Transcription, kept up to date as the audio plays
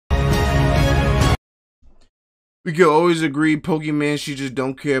We could always agree, Pokemon, she just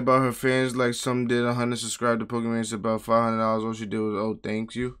don't care about her fans like some did 100 subscribe to Pokemon. It's about $500. All she did was, oh,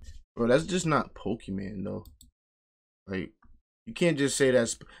 thanks you. Bro, that's just not Pokemon, though. Like, you can't just say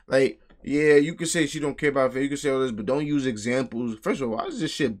that's, like, yeah, you can say she don't care about her fans. You can say all this, but don't use examples. First of all, why is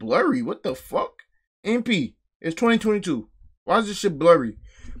this shit blurry? What the fuck? MP, it's 2022. Why is this shit blurry?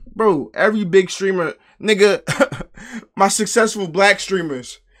 Bro, every big streamer, nigga, my successful black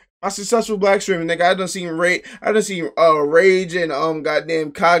streamers. Nigga, I done seen Rage and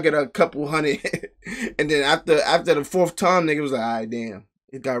goddamn Kai get a couple hundred. And then after the fourth time, nigga was like, alright, damn.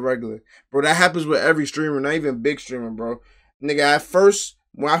 It got regular. Bro, that happens with every streamer, not even big streamer, bro. Nigga,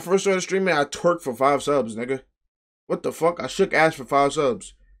 when I first started streaming, I twerked for 5 subs, nigga. What the fuck? I shook ass for 5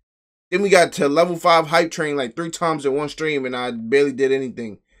 subs. Then we got to level 5 hype train like 3 times in one stream and I barely did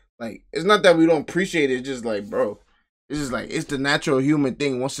anything. Like, it's not that we don't appreciate it, it's just like, bro. It's just like, it's the natural human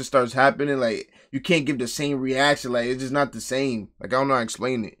thing. Once it starts happening, like, you can't give the same reaction. Like, it's just not the same. Like, I don't know how to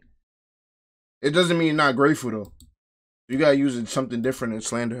explain it. It doesn't mean you're not grateful, though. You gotta use something different and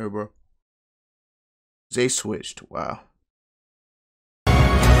slander her, bro. They switched. Wow.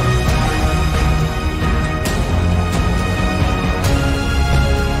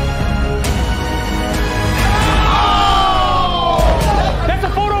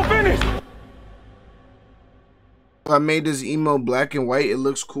 I made this emo black and white. It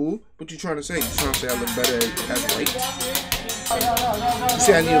looks cool. What you trying to say? You trying to say I look better as white? You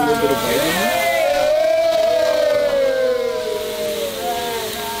say I need a little bit of white in me?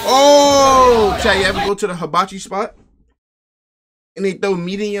 Oh! Chat, you ever go to the hibachi spot? And they throw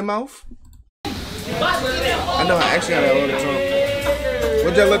meat in your mouth? I know, I actually had that all the time.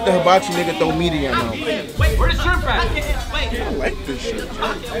 Would y'all let the hibachi nigga throw meat in your mouth? Wait, where's the shrimp at? I like this shit.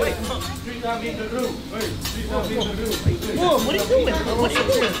 Whoa, what are you doing? What are you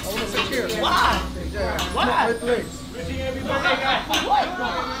doing? Why? Why?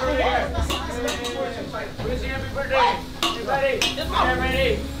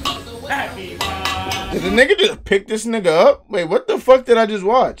 Did the nigga just pick this nigga up? Wait, what the fuck did I just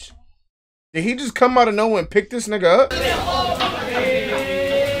watch? Did he just come out of nowhere and pick this nigga up?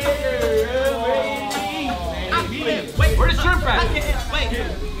 Wait, where's the shrimp at?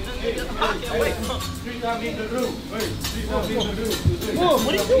 Whoa, what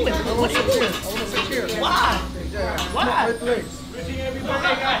are you doing? What are you doing? Why? Why?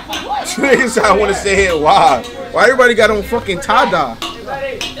 Niggas, I want to say here, why? Why everybody got on fucking tie-dye?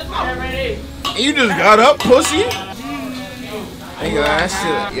 And you just got up, pussy? Nigga, that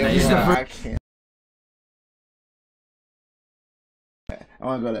shit, yeah, I can't. I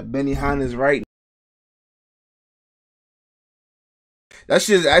want to go to Benihana's right. That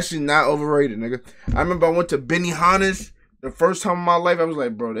shit is actually not overrated, nigga. I remember I went to Benihana's the first time in my life. I was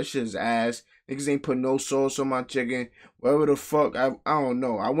like, bro, that shit is ass. Niggas ain't put no sauce on my chicken. Whatever the fuck. I don't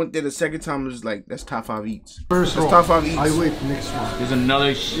know. I went there the second time. It was like, that's top 5 eats. First that's top 5 eats. I wait next one. There's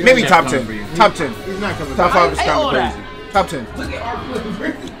another maybe top 10. Top 10. He's not coming top back. 5 is kind of crazy. Top 10. Look at our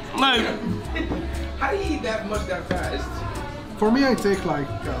food. How do you eat that much that fast? For me, I take like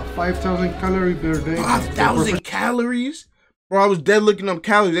 5,000 calories per day. 5,000 calories? Bro, I was dead looking up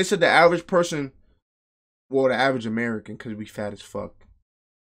calories. They said the average person, well, the average American, because we fat as fuck,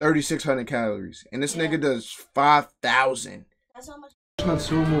 3,600 calories. And this nigga does 5,000. That's how much.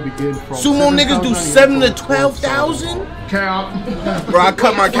 Sumo begin from Sumo niggas do 7,000 to 12,000? Count. Bro, I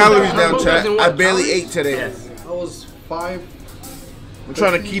cut my calories down, chat. I barely ate today. I was 5. I'm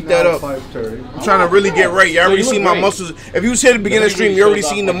trying to keep that up. 5:30. I'm trying to really get right. You already seen my muscles. If you was here at the beginning of the stream, you already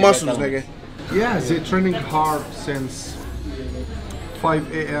seen the muscles, nigga. Yeah, they're training hard since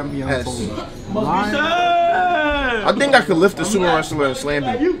 5 a.m. Yes. I think I could lift a sumo wrestler and slam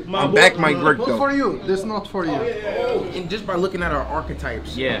him. My back might break Not though. for you. This is not for you. And just by looking at our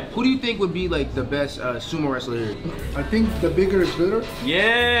archetypes, yeah. Who do you think would be like the best sumo wrestler here? I think the bigger is better.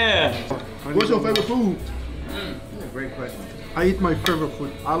 Yeah. What's your favorite food? Great question. I eat my favorite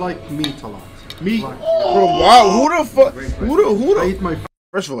food. I like meat a lot. Meat? Bro, wow, who the fuck? Who I the? eat my.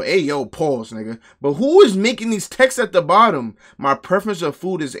 First of all, hey yo, pause, nigga. But who is making these texts at the bottom? My preference of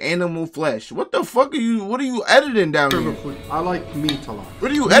food is animal flesh. What the fuck are you? What are you editing down here? Food. I like meat a lot.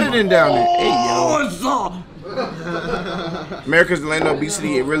 What are you editing down there? Hey yo. America's the land of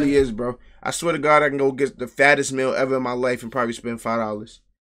obesity. It really is, bro. I swear to God, I can go get the fattest meal ever in my life and probably spend $5. If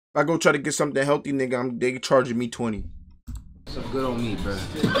I go try to get something healthy, nigga, they charging me 20. Some good on meat, bro.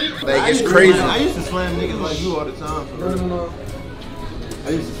 Like it's crazy. I used to slam niggas like you all the time. No. I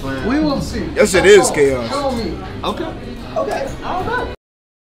used to slam. We will see. Yes, it is chaos. Tell me. Okay. Okay. I don't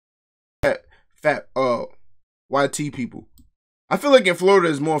know. Fat YT people. I feel like in Florida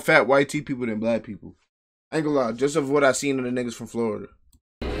there's more fat YT people than black people. I ain't gonna lie, just of what I seen of the niggas from Florida.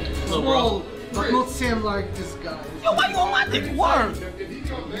 Small, but not same like this guy. Yo, why you on my dick? Word.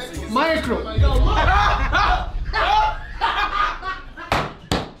 Micro.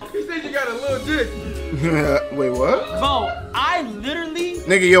 He said you got a little dick. Wait, what? Bro, I literally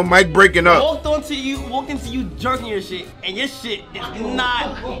Nigga, your mic breaking up. walked into you jerking your shit, and your shit is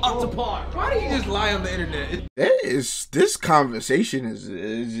not up to par. Why do you just lie on the internet? This conversation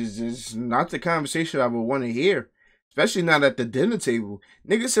is not the conversation I would want to hear. Especially not at the dinner table.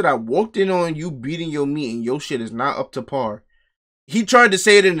 Nigga said I walked in on you beating your meat and your shit is not up to par. He tried to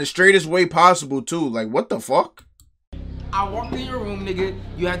say it in the straightest way possible too. Like, what the fuck? I walked in your room, nigga.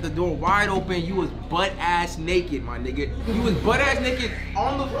 You had the door wide open. You was butt ass naked, my nigga. You was butt ass naked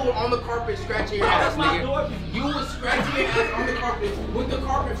on the floor, on the carpet, scratching your ass, nigga. You was scratching your ass on the carpet with the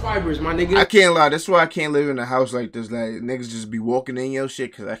carpet fibers, my nigga. I can't lie. That's why I can't live in a house like this. Like, niggas just be walking in your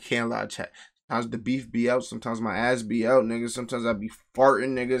shit because I can't lie. Sometimes the beef be out. Sometimes my ass be out, nigga. Sometimes I be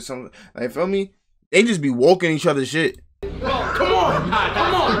farting, nigga. Like, feel me? They just be walking each other's shit. Come on.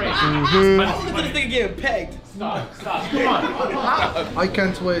 This nigga getting pegged. Stop. Come on. I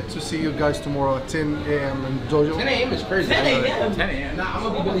can't wait to see you guys tomorrow at 10 a.m. in Dojo. 10 a.m. is crazy. 10 a.m. 10 a.m. Nah, I'm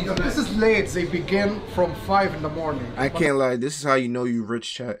gonna be This is late. They begin from 5 in the morning. I can't lie. This is how you know you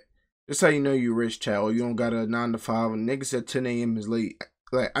rich, chat. This is how you know you rich, chat. Or you don't got a 9 to 5. And nigga said 10 a.m. is late.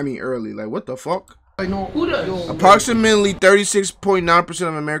 Like, I mean early. Like, what the fuck? I know. Who does? Approximately 36.9%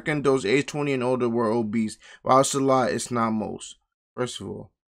 of American adults age 20 and older were obese. While it's a lot, it's not most. First of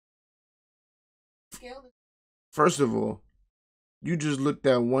all, you just looked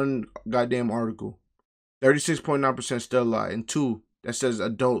at one goddamn article. 36.9% still a lot. And 2, that says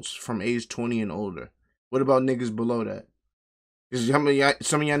adults from age 20 and older. What about niggas below that? Because some of y'all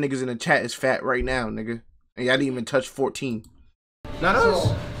niggas in the chat is fat right now, nigga. And y'all didn't even touch 14. Not So,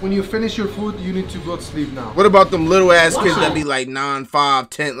 us. when you finish your food, you need to go to sleep now. What about them little ass kids that be like 9, 5,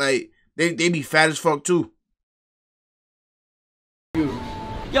 10? Like, they be fat as fuck too.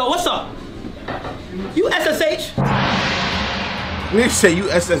 Yo, what's up? You SSH? Nigga say you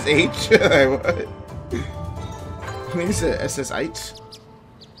SSH? Like, what? Nigga said SSH?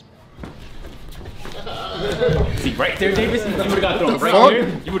 See, right there, Davis, you would've got thrown. Right fuck? there,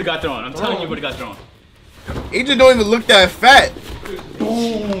 you would've got thrown. I'm telling you, you would've got thrown. He just don't even look that fat.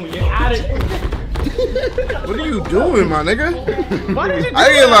 Boom, you're out of What are you doing, my nigga? Why did you do I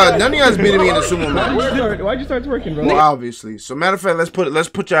ain't gonna lie, none of y'all's beating me in a sumo match. Why'd you start twerking, bro? Well, obviously. So matter of fact, let's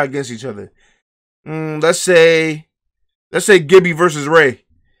put y'all against each other. Let's say Gibby versus Ray.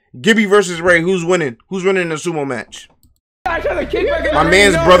 Gibby versus Ray. Who's winning? Who's winning in the sumo match? My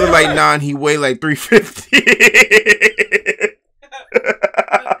man's brother like 9. He weigh like 350.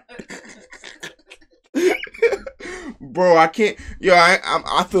 Bro, I can't. Yo,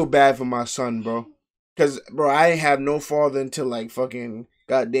 I feel bad for my son, bro. Cause, bro, I ain't have no father until like fucking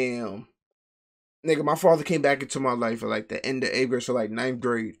goddamn. Nigga, my father came back into my life at like the end of 8th grade, so like 9th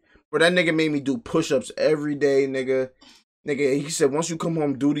grade. Bro, that nigga made me do push-ups every day, nigga. Nigga, he said, once you come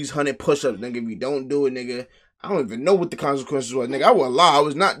home, do these 100 push-ups, nigga. If you don't do it, nigga, I don't even know what the consequences was, nigga. I would lie. I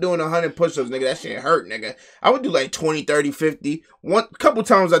was not doing 100 push-ups, nigga. That shit hurt, nigga. I would do like 20, 30, 50. Couple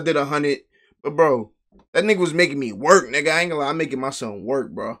times I did 100. But, bro, that nigga was making me work, nigga. I ain't gonna lie. I'm making my son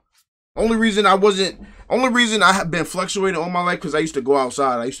work, bro. Only reason I have been fluctuating all my life because I used to go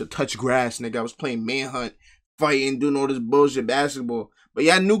outside. I used to touch grass, nigga. I was playing manhunt, fighting, doing all this bullshit basketball. But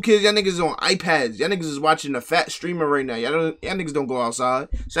y'all new kids, y'all niggas on iPads. Y'all niggas is watching a fat streamer right now. Y'all niggas don't go outside.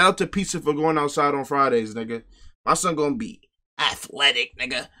 Shout out to Pizza for going outside on Fridays, nigga. My son gonna be athletic,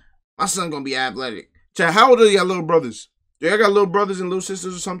 nigga. My son gonna be athletic. Chad, how old are y'all little brothers? Do y'all got little brothers and little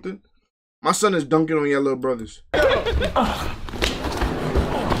sisters or something? My son is dunking on y'all little brothers.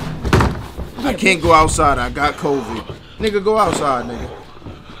 I can't go outside. I got COVID. Nigga, go outside, nigga.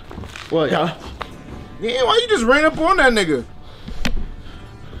 What? Yeah, why you just ran up on that nigga?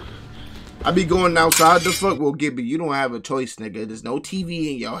 I be going outside the fuck. Well, Gibby, you don't have a choice, nigga. There's no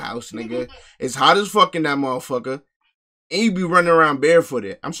TV in your house, nigga. It's hot as fuck in that motherfucker. And you be running around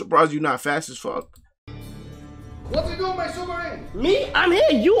barefooted. I'm surprised you not fast as fuck. What's he doing, my submarine? Me? I'm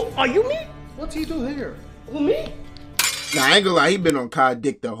here. Are you me? What's he doing here? Who, me? Nah, I ain't gonna lie. He been on Kai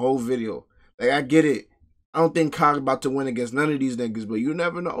dick the whole video. Like, I get it. I don't think Kai about to win against none of these niggas, but you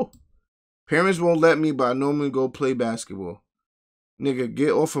never know. Parents won't let me, but I normally go play basketball. Nigga, get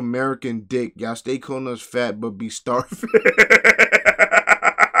off American dick. Y'all stay calling us fat, but be starving.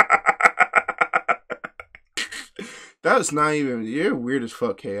 That's not even... You're weird as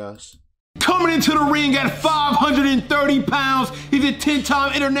fuck, Chaos. Coming into the ring at 530 pounds, he's a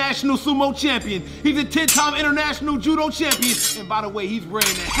 10-time international sumo champion. He's a 10-time international judo champion. And by the way, he's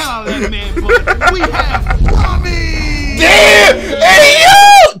wearing the hell out of that man blood. We have Rami! Damn! Hey,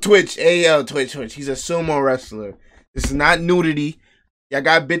 yo! Twitch. Hey, yo, Twitch. He's a sumo wrestler. This is not nudity. Y'all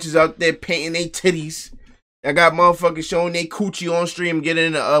got bitches out there painting their titties. Y'all got motherfuckers showing their coochie on stream,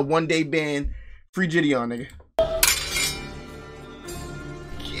 getting a one-day ban. Free Jitty on, nigga.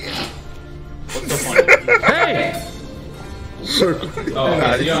 Hey!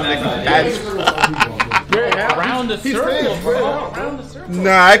 Around the circle, bro. Around the circle.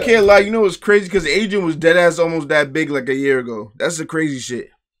 Nah, I can't lie. You know what's crazy? Because Adrian was dead ass almost that big like a year ago. That's the crazy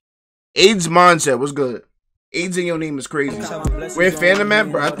shit. AIDS mindset, what's good? AIDS in your name is crazy. Where Phantom at,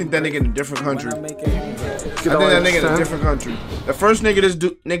 bro? I think that nigga in a different country. I think that nigga in a different country. The first nigga this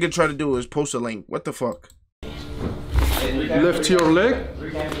nigga try to do is post a link. What the fuck? Lift your leg.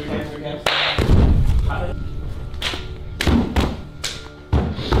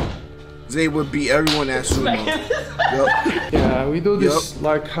 Zay would beat everyone at sumo. Yup. Yeah, we do this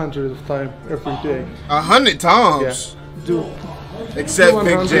like hundreds of times every day. 100 times? Yeah. Do. Except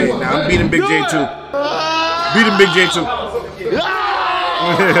Big J. Now I'm beating Big J too. Beating Big J too.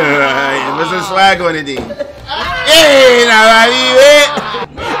 Mr. Swag on it, D. Hey, now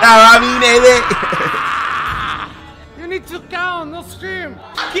I mean it. You need to count, no stream.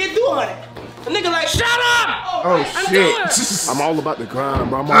 Can't do all that. A nigga like, shut up! Oh shit. I'm all about the grind,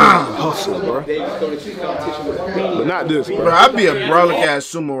 bro. I'm all about the hustle, bro. But not this, bro. Bro, I'd be a brolic ass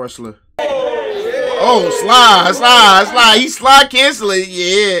sumo wrestler. Oh, slide. He slide cancel it,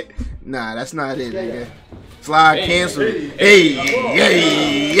 yeah. Nah, that's not it, nigga. Slide cancel it. Hey.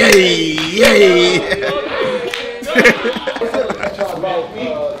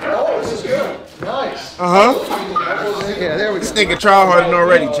 Yeah, there we go. This nigga try harder than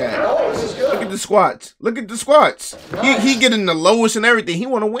already, Chad. Look at the squats. Look at the squats. He getting the lowest and everything. He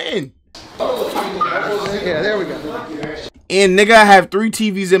want to win. Yeah, there we go. And nigga, I have 3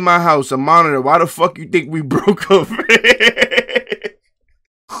 TVs in my house, a monitor. Why the fuck you think we broke up?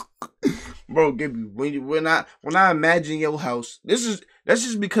 Bro, Gibby, when I imagine your house, that's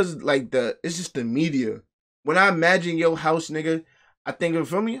just because like it's just the media. When I imagine your house, nigga, I think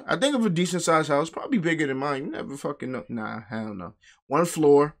of a decent sized house, probably bigger than mine. You never fucking know. Nah, hell no. 1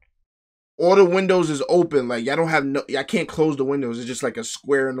 floor. All the windows is open. Like y'all can't close the windows. It's just like a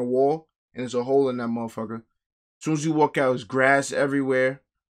square in the wall, and there's a hole in that motherfucker. As soon as you walk out, there's grass everywhere.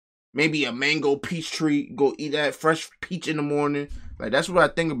 Maybe a mango peach tree. Go eat that fresh peach in the morning. Like that's what I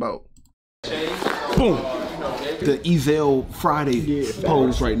think about. Boom. The Ezel Friday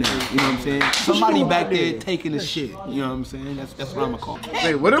pose right now. You know what I'm saying? Somebody back there taking a shit. You know what I'm saying? That's what I'm gonna call it.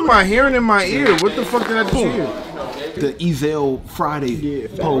 Wait, what am I hearing in my ear? What the fuck did I just hear? The Ezel Friday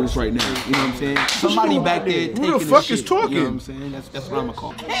pose right now. You know what I'm saying? Somebody back there taking a shit. Who the fuck is talking? You know what I'm saying? That's what I'm gonna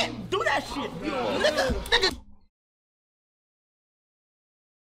call it. Hey, do that shit. Nigga.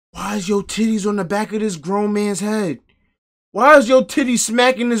 Why is your titties on the back of this grown man's head? Why is your titties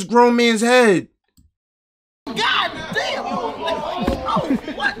smacking this grown man's head? God damn. Oh,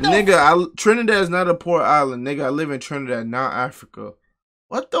 what the Nigga, Trinidad is not a poor island. Nigga, I live in Trinidad, not Africa.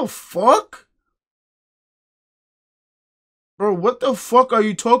 What the fuck? Bro, what the fuck are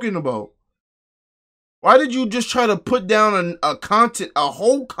you talking about? Why did you just try to put down a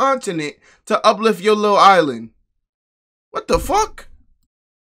whole continent to uplift your little island? What the fuck?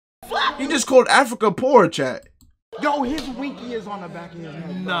 He just called Africa poor, chat. Yo, his winky is on the back of his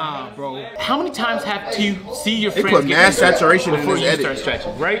head. Nah, bro. How many times have you see your They friends put mass get saturation in before this you edit. start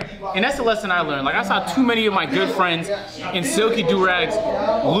stretching, right? And that's the lesson I learned. Like I saw too many of my good friends in silky do-rags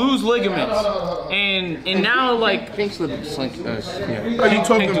lose ligaments, and now like What are you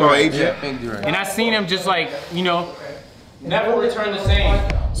talking about, agent? and I seen them just like never return the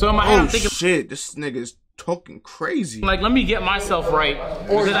same. So in my head, Oh I'm thinking shit, this nigga is talking crazy. like, let me get myself right,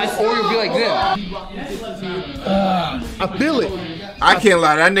 or you'll be like this. I feel it. I can't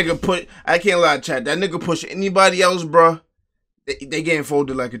lie, I can't lie, chat. That nigga push anybody else, bruh. They getting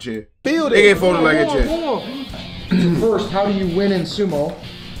folded like a chair. They getting folded like a chair. First, how do you win in sumo?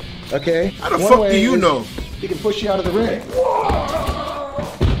 Okay. How the fuck do you know? He can push you out of the ring.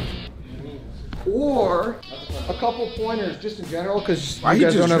 Or a couple pointers just in general, because you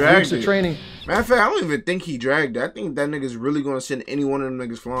guys don't have weeks of training. Matter of fact, I don't even think he dragged it. I think that nigga's really gonna send any one of them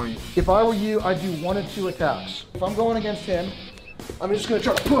niggas flying. If I were you, I'd do 1 or 2 attacks. If I'm going against him, I'm just gonna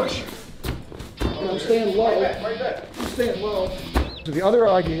try to push. And I'm staying low. I'm staying low. So the other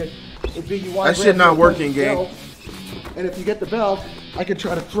argument would be you want That shit not working, gang. belt, and if you get the belt, I could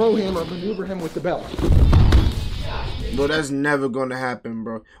try to throw him or maneuver him with the belt. Bro, that's never gonna happen,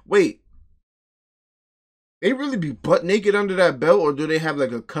 bro. Wait, They really be butt naked under that belt, or do they have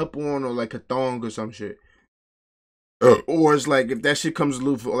like a cup on or like a thong or some shit? Or it's like if that shit comes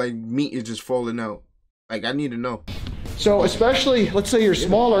loose, like meat is just falling out. Like I need to know. So especially, let's say you're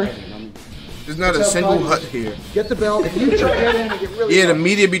smaller. There's not a single hut here. Get the belt. If you get your head in and get really the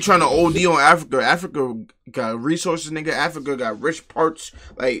media be trying to OD on Africa. Africa got resources, nigga. Africa got rich parts.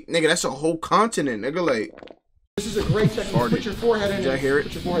 Like, nigga, that's a whole continent, nigga. Like, this is a great technique. Put your forehead in. Did I hear it?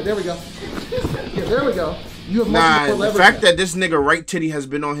 Put your forehead. There we go. Yeah, there we go. You have nah, the fact that this nigga right titty has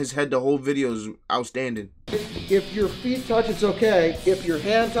been on his head the whole video is outstanding. If your feet touch, it's okay. If your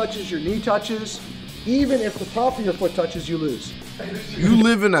hand touches, your knee touches, even if the top of your foot touches, you lose. You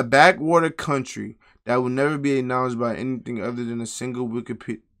live in a backwater country that will never be acknowledged by anything other than a single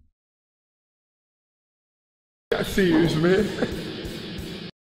Wikipedia. I see you, man.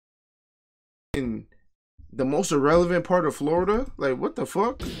 In the most irrelevant part of Florida? Like, what the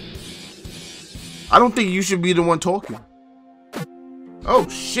fuck? I don't think you should be the one talking. Oh,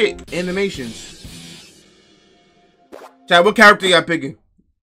 shit. Animations. Chad, what character y'all picking?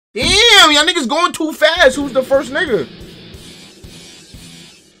 Damn, y'all niggas going too fast. Who's the first nigga?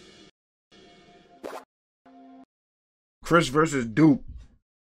 Chris versus Duke.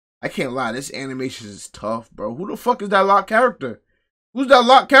 I can't lie, this animation is tough, bro. Who the fuck is that locked character? Who's that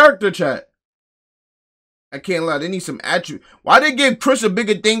locked character, chat? I can't lie, they need some attribute. Why they give Chris a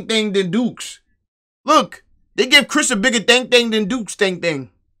bigger thing than Duke's? Look, they give Chris a bigger thing than Duke's thing. They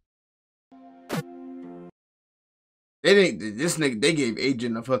didn't. This nigga. They gave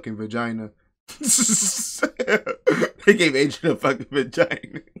Agent a fucking vagina. They gave Agent a fucking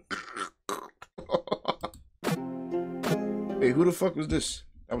vagina. Wait, who the fuck was this?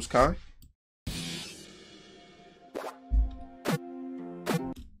 That was Kai?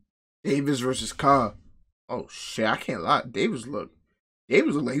 Davis versus Kai. Oh shit, I can't lie. Davis look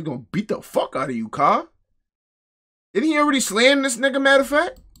like he's gonna beat the fuck out of you, Kai. Didn't he already slam this nigga, matter of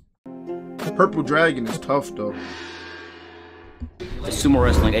fact? Purple Dragon is tough though. The sumo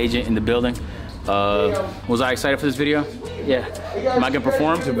wrestling agent in the building. Was I excited for this video? Yeah. Am I gonna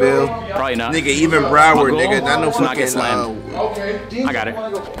perform? Probably not. Nigga, even Broward, nigga, not no fucking slammed. I got it.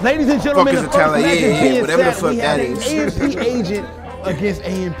 Ladies and gentlemen, fuck is a talent? Yeah, whatever the fuck that is. AMP agent against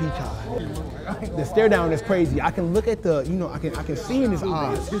AMP Kai. The stare down is crazy. I can look at the, I can see in his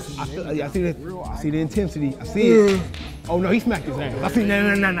eyes. I see the intensity. I see it. Oh no, he smacked his ass. I see,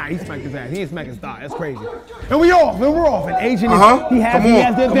 no, he smacked his ass. He didn't smack his thigh. That's crazy. And we're off. An agent, he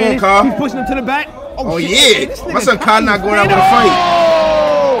has the advantage. He's pushing him to the back. Oh yeah, my son Kai not going out with a fight.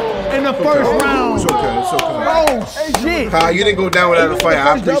 In the first round. It's okay. Oh shit. Kai, you didn't go down without a fight.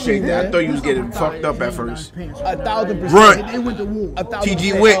 I appreciate that. I thought you was getting fucked up at first. 1,000%. Runt.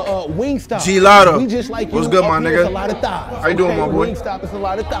 TG Wick. Wingstop. G Lotto. We just like what's good, my nigga? A lot of thighs. How you doing, my boy? Wingstop is a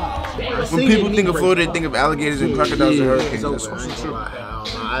lot of thighs. When people think of Florida, they think of alligators and crocodiles and hurricanes. That's also true.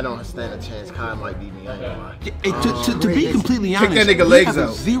 I don't stand a chance. Kai might beat me. I ain't gonna lie. To be completely honest, that nigga legs we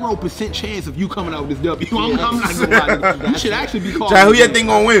have out. 0% chance of you coming out with this W. I'm not gonna lie. You should actually be called. Chad, who you think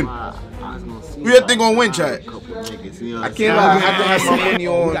gonna win? Who you think gonna win, Chad? I can't lie. I have to have my money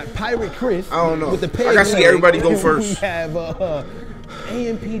on. We got Pirate Chris. I don't know. With the I gotta see everybody go first. We have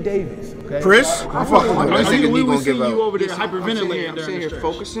AMP Davis. Okay? Chris, I fuck with him. That nigga we gonna give you out. over there hyperventilating. I'm sitting here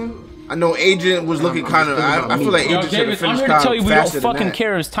focusing. I know Agent was looking kind of. I feel like Agent should have Davis, I'm finished here to tell you we don't faster than fucking that.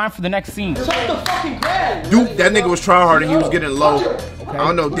 care. It's time for the next scene. Duke, that nigga was trying hard and he was getting low. I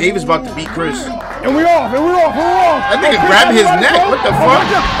don't know. Davis about to beat Chris. And we're off. That nigga grabbed his neck. What the fuck?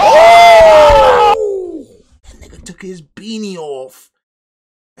 Oh!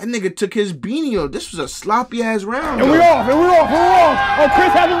 That nigga took his beanie off. This was a sloppy ass round. And we're off. Oh,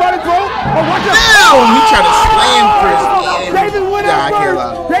 Chris has him by the throat. Oh, watch out. Damn! He tried to slam Chris. Davis went out I can't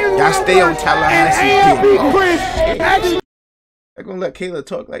lie. Y'all stay on Tallahassee. Chris actually They're gonna let Kayla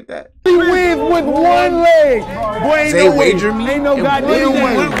talk like that. wins with one leg. Boy, ain't They no way. wager me? Ain't no And goddamn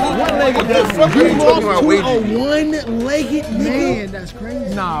way. what One-legged the fuck are you talking about to wagering? a one-legged man. That's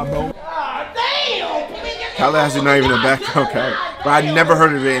crazy. Nah, bro. Tallahassee not even a background character. But I never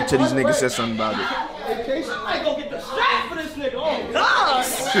heard of it until these niggas said something about it.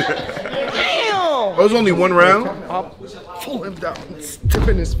 Oh, it was only one round? I'll pull him down, step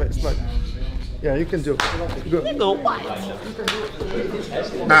in his face, but yeah, you can do it. Good.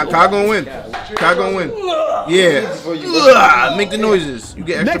 Nah, Kai gonna win. Yeah. Ugh, make the noises. You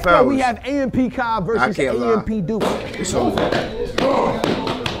get extra Next powers. up, we have AMP Kai versus can't lie. AMP Duke. It's over.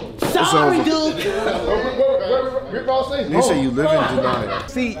 Sorry, Duke. They say you live in denial.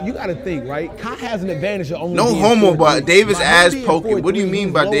 See, you got to think, right? Kai has an advantage of only No being homo, 4'3". but Davis By him ass being poking. What do you 4'3", mean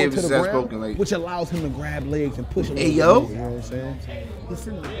he's by lower Davis to the ass ground, poking? Like, which allows him to grab legs and push a little hey, bit yo. more, you know what I'm saying? His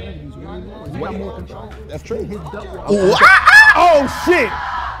center of gravity is really low. He got more control. That's true. Oh, shit.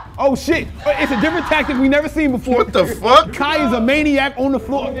 Oh, shit. It's a different tactic we never seen before. What the fuck? Kai is a maniac on the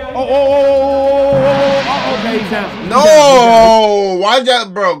floor. Okay, he's down. no, why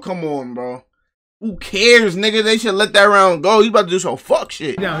that, bro? Come on, bro. Who cares, nigga? They should let that round go. He about to do some fuck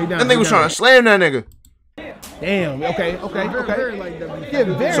shit. He down, That nigga was trying to slam that nigga. Damn. Okay.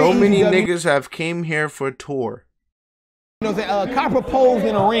 Yeah, So many easy, niggas have came here for a tour. You know what I'm saying? Kai proposed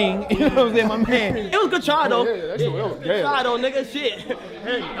in a ring. You know what I'm saying, my man? It was a good try though. Yeah. Try though, nigga. Shit.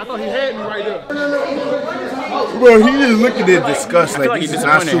 Hey, I thought he had me right there. Bro, he just looking at disgust like like these he is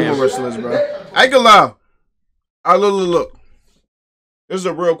not disappointed sumo him. wrestlers, bro. I ain't gonna lie. Look. This is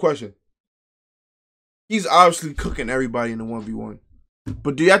a real question. He's obviously cooking everybody in the 1v1.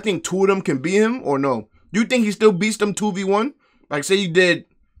 But do y'all think two of them can beat him or no? Do you think he still beats them 2v1? Like, say you did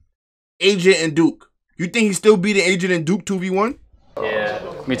Agent and Duke. You think he still beating Agent and Duke 2v1? Yeah,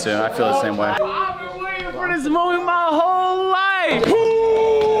 me too. I feel the same way. I've been waiting for this moment my whole life.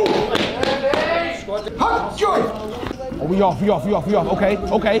 Oh, we off. Okay.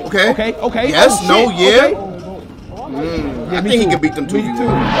 Yes, Oh, no, shit. yeah. Okay. I me think he too. can beat them 2v1. Me too.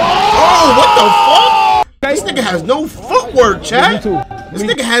 Oh, what the fuck? Okay. This nigga has no footwork, chat. Me too. This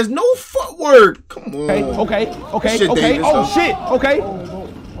nigga has no footwork. Come on. Okay. Shit, Davis, Oh, though. shit. Okay.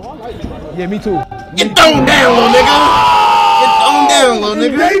 Yeah, me too. Get thrown down, little nigga. Get thrown down, little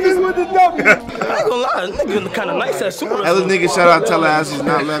nigga. Davis with the W. I ain't gonna lie, nigga kind of nice at Sumo. Other niggas shout out Tellahouse's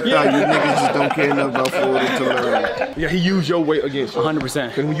not left out. You niggas just don't care enough about forward until learn. Yeah, he used your weight against you.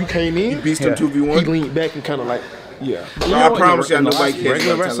 100%. And when you came in, He beats them he 2v1. leaned back and kind of like, yeah. I promise y'all In the nobody last cares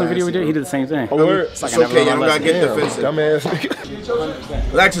regular about wrestling video we did, he Tallahassee. did the same thing. Oh, word. It's okay, y'all don't gotta get defensive. Dumbass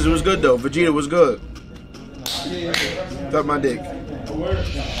nigga. Alexis was good though. Vegeta was good. Suck my dick.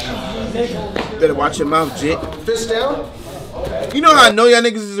 Better watch your mouth, jit. Fist down. You know how I know y'all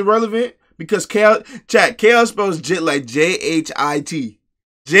niggas is irrelevant? Because Chaos spells jit like J-H-I-T.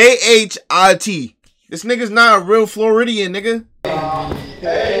 J-H-I-T. This nigga's not a real Floridian, nigga.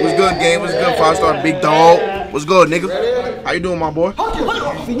 What's good, game? What's good, 5-star big dog? What's good, nigga? How you doing, my boy?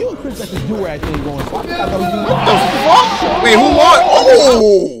 See, you and Chris got this do-rag thing going. So I think I know you. What the fuck? Wait, who won?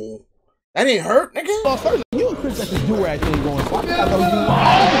 Oh! That ain't hurt, nigga? You and Chris got this do-rag thing going. So I think I know you.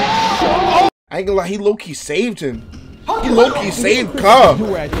 I ain't gonna lie, he low-key saved him. He low-key saved Cobb. He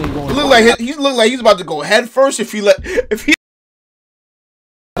Do-rag thing going. look like he's about to go head first if he I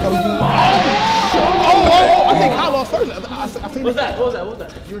think I lost first. I think What's that?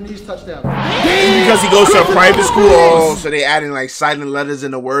 Your knees touch down. because he goes to a private school. Oh, so they adding like silent letters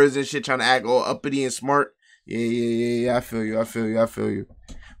in the words and shit, trying to act all uppity and smart. Yeah. I feel you.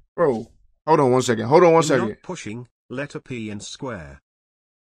 Bro, hold on one second. Not pushing, letter P and square.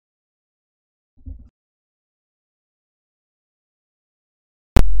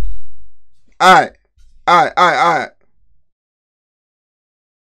 Alright.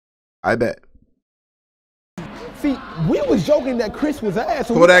 I bet. See, we was joking that Chris was ass.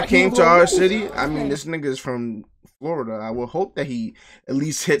 So Kodak came to our city. I mean, this nigga is from Florida. I would hope that he at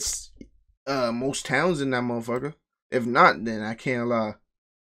least hits most towns in that motherfucker. If not, then I can't lie.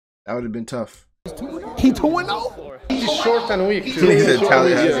 That would have been tough. He 2-0? He's short and weak. Too. He said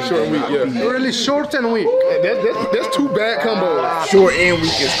Tallahassee. Yeah, short and weak, yeah. Really short and weak. That's two bad combos. Short and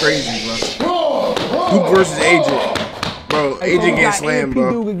weak is crazy, bro. Duke versus Agent. Bro, Agent gets slammed,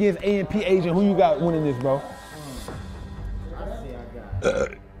 bro. Duke against AMP Agent. Who you got winning this, bro?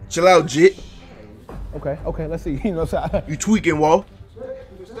 Chill out, Jit. Okay, let's see. You know, so You tweaking, Wall.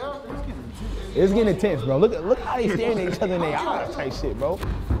 it's getting intense, bro. Look how they staring at each other in their eyes type shit, bro.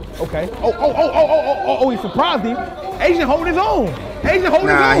 Okay. Oh, he surprised him. Agent holding his own. Nah,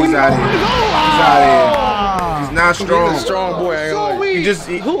 he's out here. He's out here. He's not strong. He's a strong boy. I ain't gonna lie.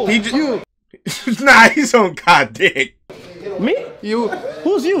 He just nah, he's on God dick. Me? You.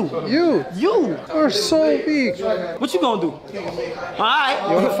 Who's you? You. You. You're so weak. What you gonna do? Alright.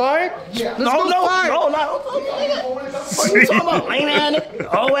 You wanna fight? Let's go fight. No. What you talking about? Lame ass nigga?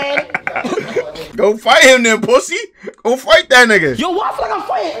 Oh, ass. Go fight him then, pussy. Go fight that nigga. Yo, why I feel like I'm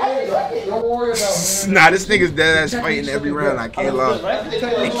fighting? Don't worry about it. Nah, this nigga's dead ass fighting every round. I can't lie.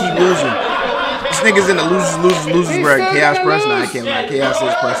 They keep losing. This nigga's in the losers bracket. Chaos press now. I can't lie. Chaos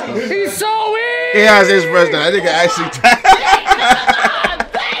is press now. He's so weak. Chaos is press now. That nigga actually.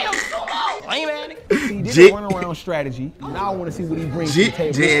 Damn, Sumo. Lame ass nigga. he did Jit. a runaround strategy. Now I want to see what he brings to the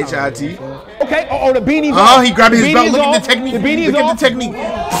table. J-H-I-T. Okay. Oh, the beanie's Oh, off. he grabbing The his belt. beanie's Look at off. the technique. The beanie's Look at off. the technique.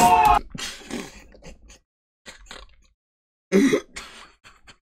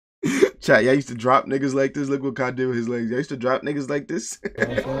 Chat, y'all used to drop niggas like this. Look what Kai did with his legs. Y'all used to drop niggas like this.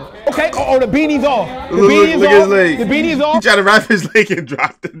 Okay. Oh, the beanie's off. The Look beanie's at off. his leg. The beanie's He off. tried to wrap his leg and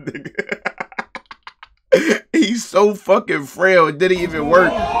drop the nigga. He's so fucking frail. It didn't even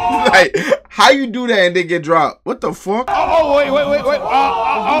work. Like, how you do that and then get dropped? What the fuck? Wait. Again.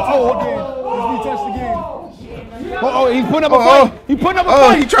 He touched again. He's putting up a fight. He's putting up a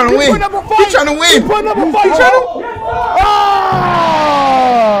fight. He's trying to win. He's putting up a fight. He's trying to win. He's putting up a fight.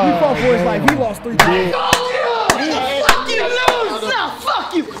 He fought for his life. He lost 3 times. Fuck you, lose! Nah,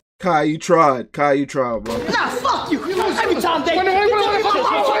 fuck you! Kai, you tried. Kai, you tried, bro. Nah, fuck you! Every time they...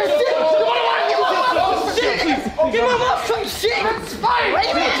 Give him up some shit! That's fine! You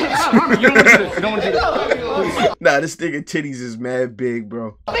don't want to do this. You don't want to do this. Nah, this nigga titties is mad big,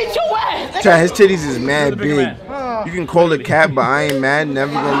 bro. Beat your ass! Chat, his titties is mad bigger big. You can call it cap, but I ain't mad.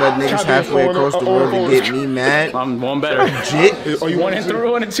 Never gonna let niggas halfway across the world to get me mad. I'm one better. Jit. Oh, you 1 and 3,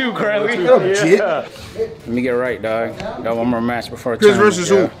 1 and 2 currently. Jit. Let me get right, dog. Got one more match before Chris versus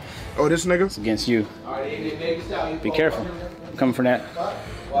who? Oh, this nigga? It's against you. Be careful. I'm coming for that.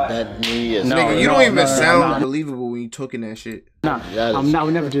 That knee is. No, Nigga, you no, don't even no, sound believable when you talking that shit. Nah, I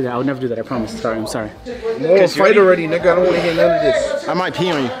would never do that. I would never do that. I promise. Sorry, I'm sorry. More fight already, nigga. I don't want to hear none of this. I might pee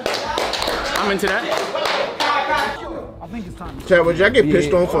on you. I'm into that. Chat, would y'all get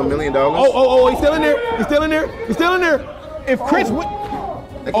pissed on for $1 million? He's still in there. He's still in there. He's still in there. If Chris would...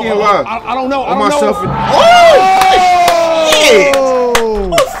 I can't lie. I don't know. I On don't myself. know. Oh, shit!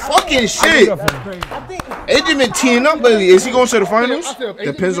 Oh, fucking shit! AJ been teeing up lately. Is he going to the finals?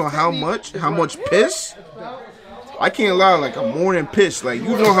 Depends on how much piss. I can't lie, like a morning piss. Like, you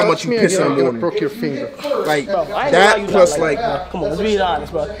know how much you piss in the morning. Broke your finger. Like that plus like Come on, let's be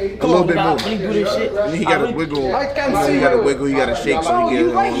honest, bro. a little bit more. When you do this shit, And then he gotta wiggle. You know, you gotta wiggle. You gotta shake so you get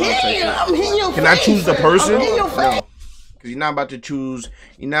it right on. here. I'm hitting your Can I face. choose the person? I'm hitting your face. No. Cause you're not about to choose.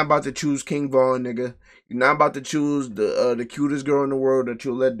 You're not about to choose King Von, nigga. You're not about to choose the cutest girl in the world that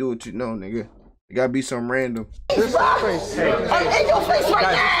you'll let do it to. No, nigga. It gotta be some random. I'm in your face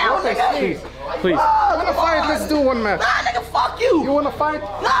right now, nigga. Please. Wanna fight? Let's do one match. Nah, nigga, fuck you. You wanna fight?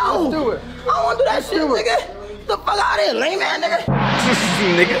 No. Let's do it. I don't wanna do that shit, nigga. Get the fuck out of here, lame man, nigga.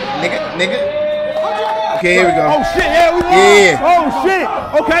 nigga. Okay, here we go. Oh, shit. Yeah, we won. Yeah. Oh, shit.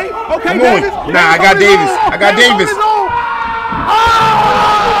 Okay, Come Davis. on. Nah, I got Davis. I got Davis.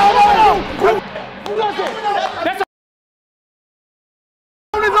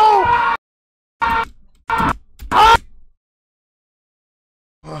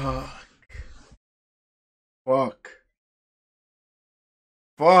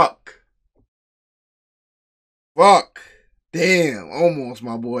 Fuck. Damn. Almost,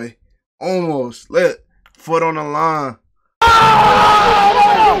 my boy. Almost. Let foot on the line.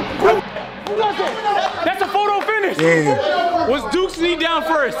 That's a photo finish. Damn. Was Duke's knee down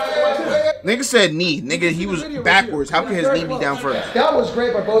first? Nigga said knee. Nigga, he was backwards. How can his knee be down first? That was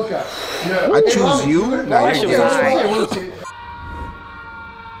great by both guys. I choose you? Nah, you're gay as fuck.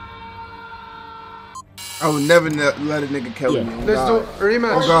 I would never let a nigga kill me. Oh, Let's do a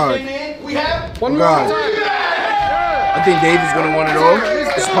rematch. Oh, God. We have one Oh, more God. time. I think David's gonna win it all.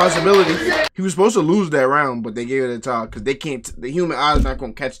 It's a possibility. He was supposed to lose that round, but they gave it a tie because they can't. The human eye is not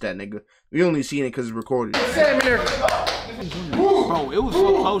gonna catch that nigga. We only seen it because it's recorded. Bro, it was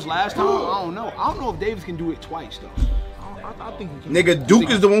so close last time. I don't know. I don't know if Davis can do it twice though. I think he can. Nigga, Duke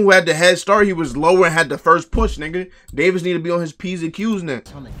is the one who had the head start. He was lower and had the first push, nigga. Davis need to be on his P's and Q's now.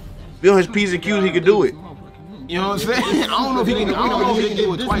 Be on his P's and Q's, he could do it. You know what I'm saying? I don't know if he can. I don't know if he can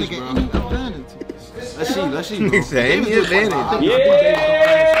do it twice, bro. Let's see. Nigga said, ain't the advantage.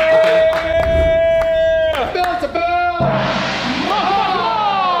 Bell to bell.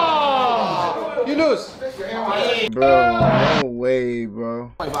 You lose. Bro, no way,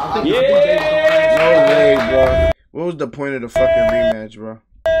 bro. No way, bro. What was the point of the fucking rematch, bro?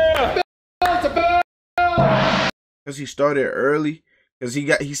 Because he started early. Because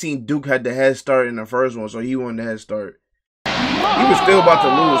he seen Duke had the head start in the first one, so he wanted the head start. He was still about to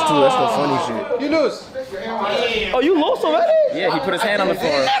lose, too. That's the funny shit. You lose. Oh, you lost already? Yeah, he put his hand on the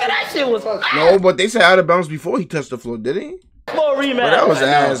floor. Nigga, that shit was No, but they said out of bounds before he touched the floor, did he? for a rematch. Bro, that was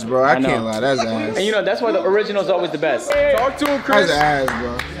ass, bro. I know. can't lie. That's ass. And you know, that's why the original's always the best. Talk to him, Chris. That's ass,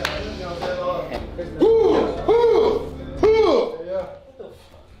 bro.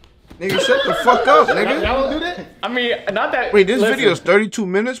 Nigga, shut the fuck up, nigga. Y'all don't do that? I mean, not that. Wait, this listen, video is 32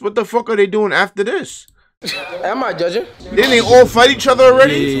 minutes? What the fuck are they doing after this? Am I judging? Didn't they all fight each other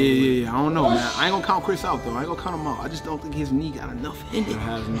already? Yeah. I don't know, man. I ain't gonna count Chris out though. I ain't gonna count him out. I just don't think his knee got enough in it.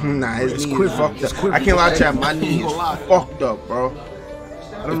 Nah, his knee is fucked up. I can't lie, chat. My knee is fucked up, bro.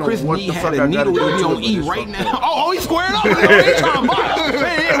 don't know Chris what Nee the had fuck a I gotta needle, do it would be to on it E with right this now. Oh, he's squaring up. Hey, trying to box.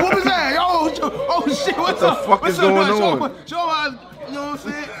 Hey, what was that? Oh shit, what's up? Fuck is going on? Show him, you know what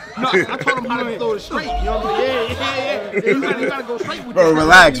I'm saying? No, I told him how to throw it straight. You know what I'm saying? Yeah. You gotta go straight with Bro, that.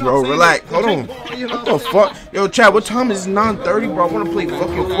 relax, You know bro, what I'm relax. saying? Hold on. What the fuck? Yo, Chad, what time is it? 9:30, bro? I want to play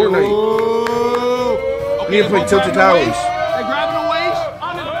fucking Fortnite. Oh. I need to play Tilted Towers. Hey, grabbing the waist.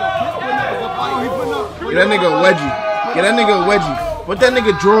 Get that nigga a wedgie. Get that nigga a wedgie. Put that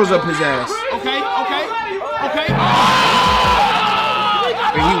nigga drawers up his ass. Okay.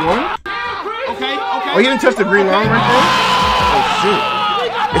 And he won? Okay. Oh, he didn't touch the green line right there? Oh, shit.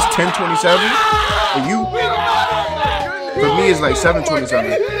 It's 10:27 for you. For me, it's like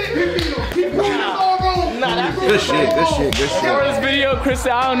 7:27. Good shit. This video, Chris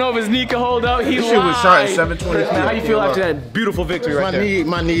said, I don't know if his knee can hold up. He This shit was shot at 7:23. How you feel after that beautiful victory right there?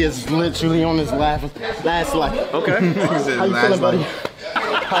 My knee is literally on his last like. Okay. How you feeling, buddy?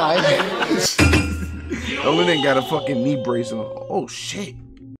 Hi. Olin ain't got a fucking knee brace on. Oh, shit.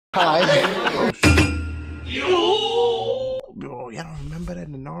 Hi. Bro, y'all don't remember that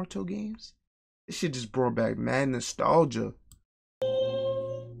in the Naruto games? This shit just brought back mad nostalgia.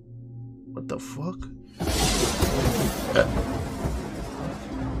 What the fuck?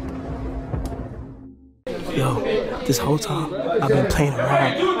 Yo, this whole time I've been playing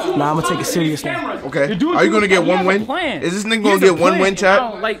around. Now I'm gonna take it serious now. Okay. Are you gonna get one win? Is this nigga gonna get one win, I chat?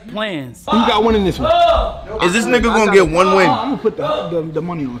 don't like plans. Who got one in this one? Is this nigga gonna get one win? I'm gonna put the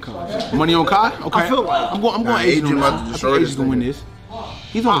money on Kai. Money on Kai? Okay. I feel like I'm going Agent Agent about on to this. destroy I think this Agent's gonna win nigga. this.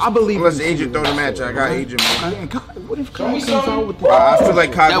 He's on. I believe. Unless Agent throw the match, I got Agent, man. And Kai, what if Kai comes out with the? I feel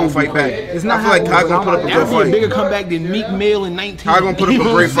like Kai That gonna would be fight back. It's I not feel like Kai gonna put up a That good would be a bigger fight. comeback than Meek Mill in 19. Kai gonna put up a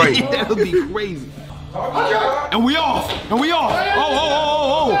great fight. That would be crazy. And we off.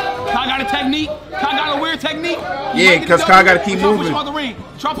 Oh. Kai got a technique. Kai got a weird technique. Yeah, because Kai gotta keep moving. Push him out the ring.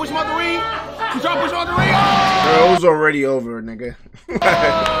 Try to push him out the ring. Try to push him out the ring. Bro, it was already over, nigga.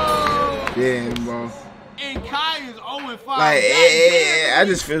 Yeah, bro. And Kai is 0-5. Like, I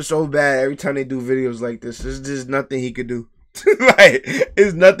just feel so bad every time they do videos like this. There's just nothing he could do. Like,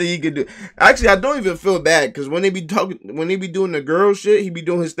 it's nothing he could do. Actually, I don't even feel bad because when they be doing the girl shit, he be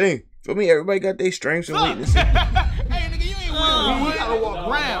doing his thing. For me, everybody got their strengths and weaknesses. Hey, nigga, you ain't winning. You gotta walk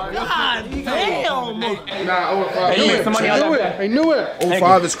around. God damn! I knew it.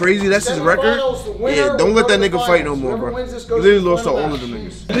 05 is crazy. That's his record. Yeah, don't let that nigga fight no more, bro. He literally lost to all of them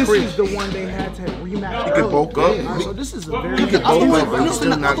niggas. This is the one they had to rematch. He could bulk up. So this is a very. He could bulk up, but he's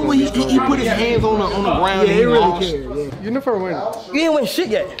still not The going way to be strong. he put his hands on the ground. Yeah, and he really lost. cared. Yeah. You never win. You ain't win shit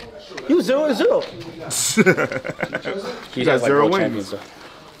yet. You 0-0. He got 0 wins.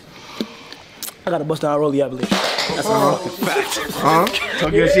 I gotta bust down Rolly, I believe. That's a fucking fact.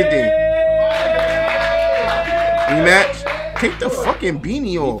 Talk your shit then. Rematch? Take the fucking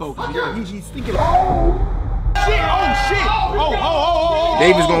beanie off. He's thinking. Oh shit! Oh!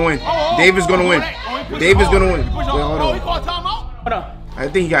 David's gonna win. David's gonna win. David's gonna win. Wait, hold on. He called timeout. Hold on. I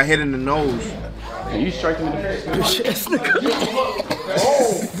think he got hit in the nose. You strike him in the face.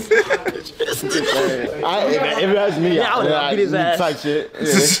 If it was me, I would've beat his ass. Type shit.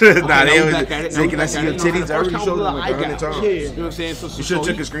 Nah, they was back at it. say, can I see your titties? I already showed them like I 100 got times. it. You know what I'm saying? So You should have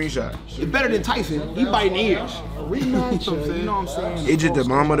took a screenshot. It's better than Tyson. He biting ears. Rematch. You know what I'm saying? Agent the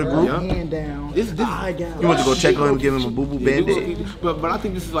mom of the group. Hand down. This I got. You went to go check on him, give him a boo-boo band-aid. But I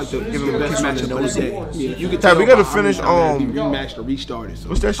think this is like the him a best kiss on matchup the of nose. the day. Yeah, you can Ty, tell we gotta by how finish, many times they rematched or restarted. So.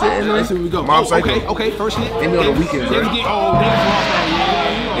 What's that shit in there? Let's see where we go. Mob Oh, Psycho. okay, first hit. They know the weekends, Davis right? get- Oh, Davis lost that.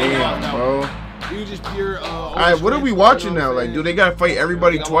 Yeah. Damn, bro. You just pure. Alright, what are we watching now? Like, do they gotta fight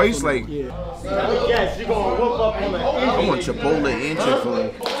everybody twice? Like, Yes, you're gonna whoop up on that. I want Chipotle and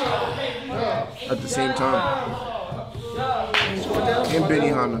Chick-fil-A at the same time. And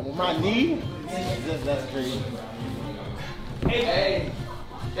Benihana. My knee? That's crazy. That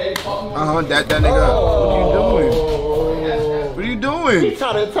nigga. What are you doing?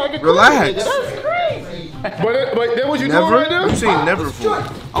 Try to attack a Relax. That's crazy. But that what you doing Never? right there? You saying never for?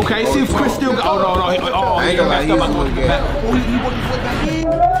 Okay, see if Chris still got. Oh, no. I ain't gonna lie, he he's messed up. doing good. Oh, he worked his foot back in.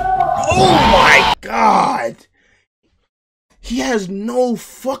 Oh my god! He has no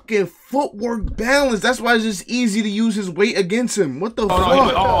fucking footwork balance. That's why it's just easy to use his weight against him. What the fuck?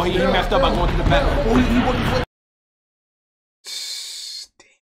 Oh, he messed up by going to the back. Oh, he worked his foot.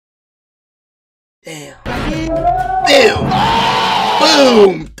 Damn.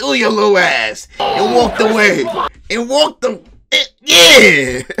 Boom! Threw your little ass. And walked away.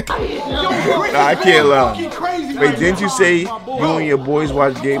 Yeah! Nah, I can't lie. Wait, didn't you say you and your boys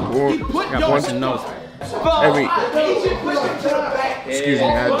watch gay porn? Got once and nose. Excuse me, I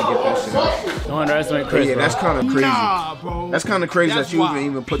had to get that shit out. Don't underestimate Chris, Yeah, bro. that's kind of crazy. Nah, bro. That's kind of crazy That's that you wild.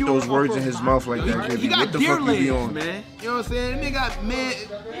 even put Pure those words in upper his mouth like that. He Gibby. got What the deer fuck you be legs, on? man. You know what I'm saying? They got, man,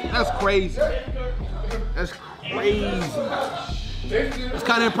 that's crazy. That's crazy. That's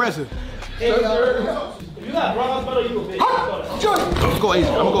kind of impressive. Let's go Asian.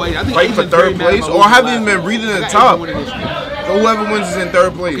 I'm gonna go Asian. I think Fighting for Asian's very third mad place, about or losing haven't even last been breathing time. in I the got top. Asian winning this year. So whoever wins is in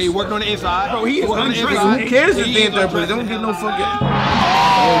third place. Okay, he worked on the inside. Bro, he is Who cares if they in third place? They don't get no fucking.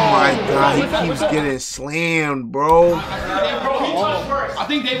 Oh my god, he keeps getting slammed, bro. I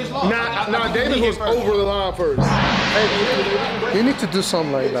think Davis lost. Nah, Davis was over the line first. You need to do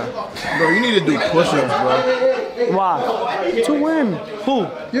something like that. Bro, you need to do push-ups, bro. Why? To win. Who?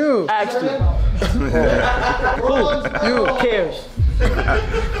 You. Asked you. Who cares?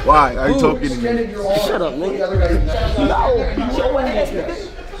 Why? Are you talking to me? Shut up, nigga. No, your ass, nigga.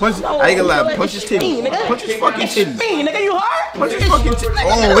 Punch, I ain't gonna lie, punch his titties. Punch his fucking titties. Fiend, nigga, you hard? Punch his fucking titties.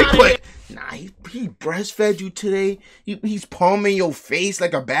 Oh, he put. Nah, he breastfed you today. He's palming your face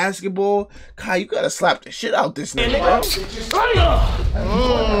like a basketball. Kai, you gotta slap the shit out this nigga, bro.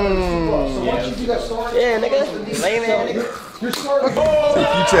 Yeah, nigga. Lame ass nigga.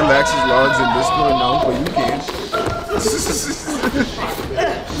 Future lacks his logs in this going on, but you can.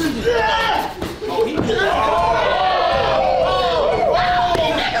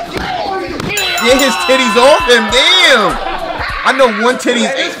 Get his titties off him, damn! I know one titty's.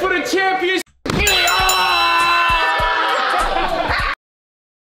 It's for the championship.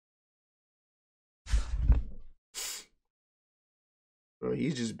 Bro,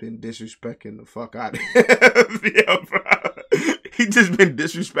 he's just been disrespecting the fuck out of him. Yeah, bro. He just been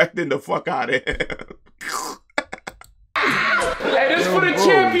disrespecting the fuck out of him. Hey, this for the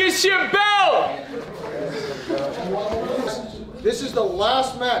championship belt. This is the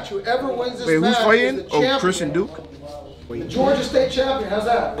last match. Whoever wins this Wait, who's match fighting? is the Oh, champion. Chris and Duke? Georgia State champion. How's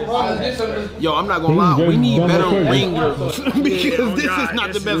that? Yo, I'm not gonna lie. We need better ring girls because this is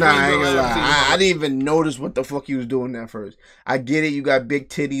not the best Nah, I ring ain't girl gonna I've ever seen. lie. I didn't even notice what the fuck he was doing at first. I get it, you got big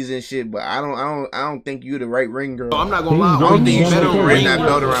titties and shit, but I don't think you the right ring girl. I'm not gonna lie. I don't think you should better have ring ran that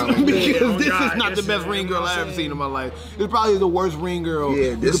belt around like that. because this is not the best ring girl I've ever seen in my life. It's probably the worst ring girl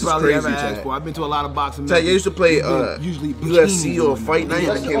Yeah, you this could is probably crazy, ever ask Chad. for. I've been to a lot of boxing Tell you, I matches. used to play Usually UFC or bikinis. Fight Night,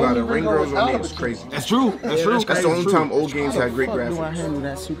 and it came out of ring girls on there. It's crazy. That's true. That's true. That's the only time old games had great graphics. handle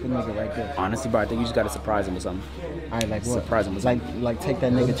that super nigga right there? Honestly, bro, I think you just gotta surprise him with something. Alright, like what? Surprise him with something. Like take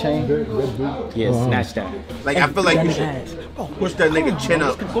that nigga chain? Yeah, snatch that. Like, I feel like you should push that nigga chin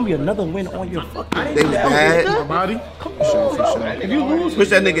up. It's gonna be another win on your fucking. They was bad. Body? For sure. If you lose, Push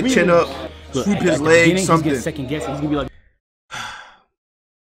that nigga chin up, sweep his leg, He's something. getting second guessing. He's gonna be like,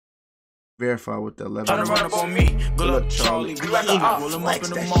 Verify with the 11. Tryna run up on me, good luck, Charlie. We like a op, roll him up in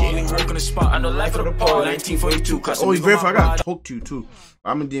the mall. Working the spot, I know life of the ball. 1942, custom. Oh, he verified. I gotta talk to you too.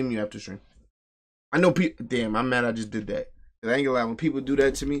 I'm gonna DM you after stream. I know people. Damn, I'm mad I just did that. 'Cause I ain't gonna lie. When people do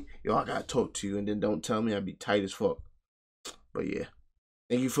that to me, yo, I gotta talk to you, and then don't tell me, I'd be tight as fuck. But yeah,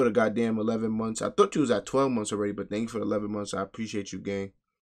 thank you for the goddamn 11 months. I thought you was at 12 months already, but thank you for the 11 months. I appreciate you, gang.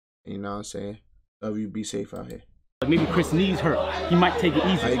 And you know what I'm saying? Love you. Be safe out here. maybe Chris needs hurt. He might take it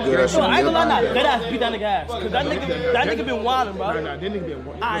easy. I ain't good. I No, should I ain't be gonna lie, up. that ass beat that nigga ass. Cause that nigga been wildin', bro. Nah, that nigga been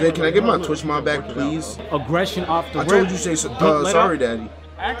one. Hey, can I get my Twitch mod back, please? Aggression off the I rip. told you to say Don't let sorry, up. Daddy.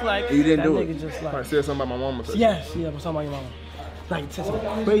 Act like You didn't that do nigga it. just I like. said something about my mama. Yes, yeah, but something about your mama. Like, said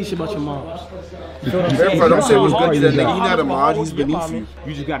some crazy shit about your mom. Verify, don't say what's good to that nigga. He not a mod. He's beneath you.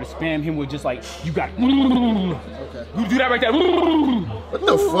 You just gotta spam him with just like, you got You do that right there. What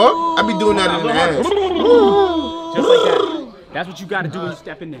the fuck? I be doing that in the ass. Just like that. That's what you gotta do when you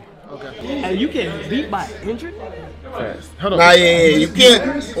step in there. And you get beat by injured? Nah, yeah, you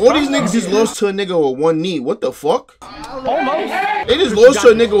can't. All these niggas just lost to a nigga with one knee. What the fuck? Almost. They just lost to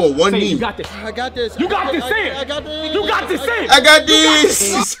a nigga with one Say, knee. you got this. I got this. You got this. Say it. I got this. You got this. Say it. I got this.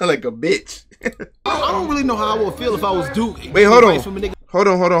 You sound like a bitch. I don't really know how I would feel if I was Duke. Wait, hold on. Advice from a nigga.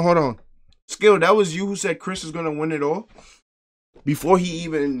 Hold on. Skill, that was you who said Chris is gonna win it all? Before he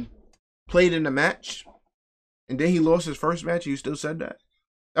even played in the match? And then he lost his first match, you still said that?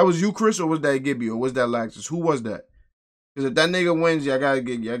 That was you, Chris, or was that Gibby, or was that Laxus? Who was that? Because if that nigga wins, y'all gotta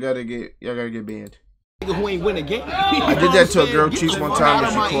get banned. Nigga who ain't win a game. I did that to a girl Chiefs one time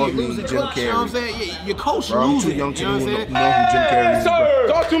and she called me Jim You know what I'm Carrey. saying? Your coach Bro, I'm too losing. young to You know know what I'm who saying? Jim Carrey is. Bro.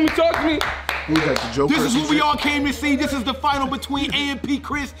 Talk to me. Who's like the Joker? This is or what we some all came to see. This is the final between AMP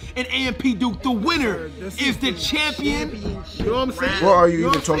Chris and AMP Duke. The winner is the champion. You know what I'm saying? shit? What are you know even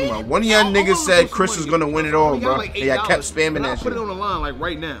what I'm talking saying? about? One of y'all I'm niggas gonna said put Chris some was money. gonna win it all, We got bro. like And y'all kept $8. spamming I'll that put shit. it on the line like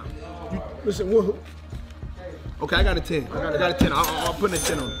right now. Listen, Okay, I got a 10. I got a 10. I'm putting a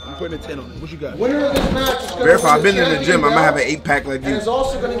 10 on it. I'm putting a 10 on it. What you got? Winner of this match is going Verify, to I've been in the gym. I might have an 8-pack like and you. is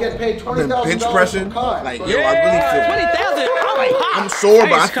also going to get paid $20,000 Bench pressing. from Kai. Like, yo, I really feel 20,000. I'm sore,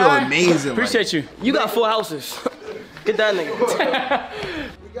 but I feel amazing. Appreciate you. You got 4 houses. Get that nigga.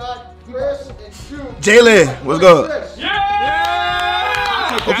 We got Chris and Shoot. Jaylen, what's good?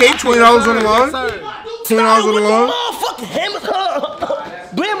 Okay, $20 on the line. $20 on the line. Motherfucking hammer.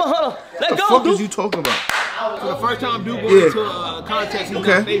 Blame her. Let What the go, fuck dude. is you talking about? For the first time, dude going into a contest, he's not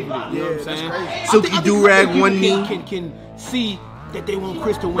favored. You know what I'm saying? Silky do-rag, one knee. Can see that they want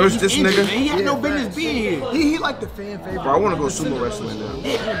Chris to win. Versus He's this injured, nigga. man. He has no business being here. He like the fan favorite. Bro, I want to go sumo wrestling now.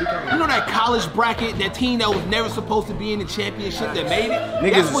 You know that college bracket, that team that was never supposed to be in the championship that made it?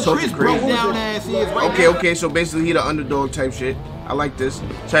 Niggas That's is what talking Chris broke crazy. down ass is right Okay, now. okay, so basically he the underdog type shit. I like this.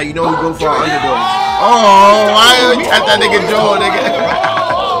 Chat, you know we go for our underdogs. Oh, why you tap that nigga jaw, nigga?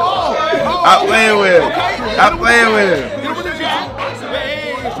 I'm playing with him. I'm playing with him.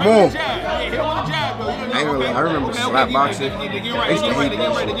 Come on. I ain't gonna lie, I remember slap boxing. I used to hate that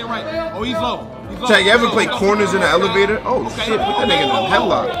shit. Oh, he's low. Chat, you ever play corners in the elevator? Oh shit, put that nigga in a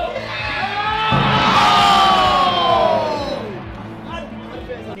headlock.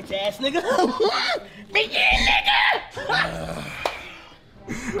 Bitch ass nigga. Bitch ass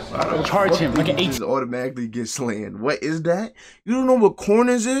nigga. Charge him like an He just automatically get slammed. What is that? You don't know what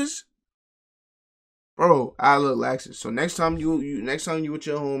corners is? Bro, I look laxes. So next time you with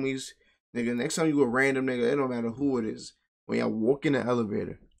your homies, nigga, next time you a random nigga, it don't matter who it is. When y'all walk in the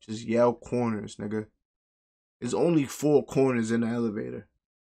elevator, just yell corners, nigga. There's only 4 corners in the elevator.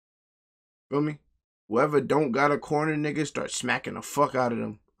 Feel me? Whoever don't got a corner, nigga, start smacking the fuck out of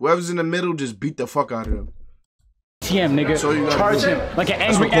them. Whoever's in the middle, just beat the fuck out of them. TM, nigga. So you Charge him like an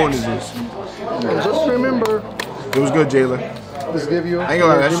That's angry what corners ex. is. Just remember, It was good, Jaylen. let's give you. I ain't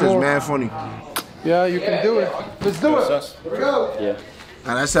gonna lie, that shit's mad funny. Yeah, you can do it. Let's do it. Here we go. Yeah.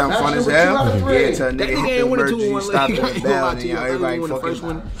 Now that sound fun as Match hell. number 2 out of 3. Yeah, tell a That nigga nigga hit ain't the winning 2 emergency, in 1 stop league. the bell, and You y'all everybody won the fucking. first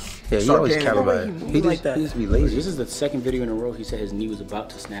one. Yeah, you Start always paying calibrate. He just be lazy. This is the second video in a row he said his knee was about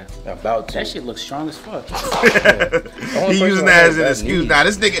to snap. About to. That shit looks strong as fuck. He using that as an excuse. Nah,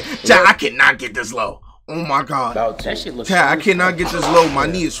 this nigga, Chad, I cannot get this low. Oh my god. About to. That shit looks Chad, strong I as cannot fuck. get this low. My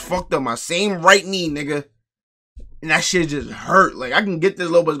knee is fucked up. My same right knee, nigga. And that shit just hurt. Like, I can get this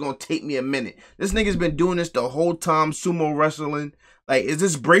low, but it's gonna take me a minute. This nigga's been doing this the whole time, sumo wrestling. Like, is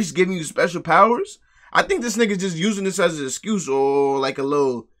this brace giving you special powers? I think this nigga's just using this as an excuse or like a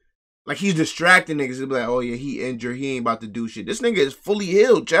little, like he's distracting niggas. He'll be like, oh yeah, he injured. He ain't about to do shit. This nigga is fully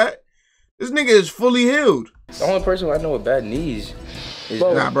healed, chat. This nigga is fully healed. The only person I know with bad knees is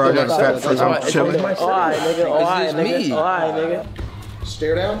Nah, bro, I got a fat foot. I'm chilling. Alright, nigga. Alright, nigga. me. Alright, nigga.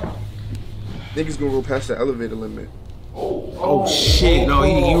 Stare down. Niggas gonna go past the elevator limit. Oh shit! No,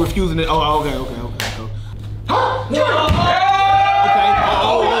 he refusing it. Oh, okay.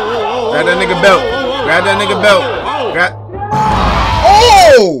 Grab that nigga belt. Grab that nigga belt. Grab.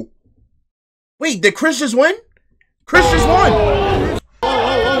 Oh! Wait, did Chris just win? Chris just won.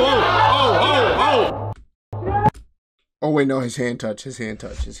 Oh wait, no, his hand touch.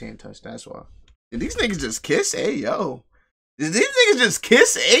 That's why. Did these niggas just kiss? Hey yo. Did these niggas just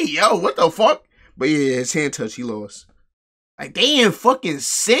kiss? Hey yo, what the fuck? But yeah, his hand touch, he lost. Like they in fucking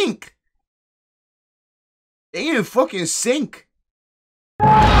sync. They in fucking sync.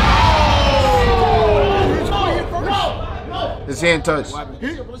 His hand touch. Let's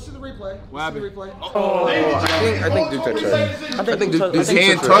see the replay. Let's see the replay. I think Duke touched her. I think His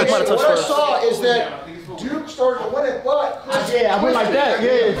hand touch. What I saw is that Duke started to win it, but Yeah, I went like that.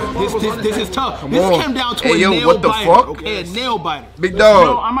 Yeah. This is tough. Come This on. came down to Hey, a yo, nail what the biter. fuck? Okay, a nail biter. Big No,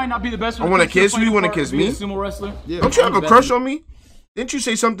 dog. I might not be the best one. I wanna kiss you, you wanna kiss me? A sumo wrestler. Don't you have a crush on me? Didn't you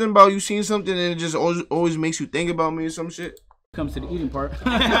say something about you seen something and it just always makes you think about me or some shit? Comes to the eating part.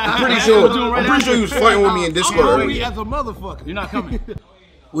 I'm pretty sure you was flirting with me in I'm Discord hungry earlier. as a motherfucker. You're not coming.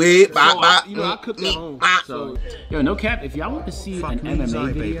 Wait, You know, I cooked at home. So, yo, no cap. If y'all want to see an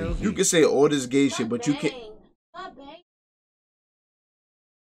MMA video, You can say all this gay shit, but you can't.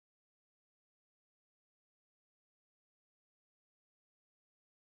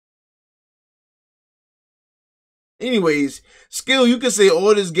 Anyways, Skill, you can say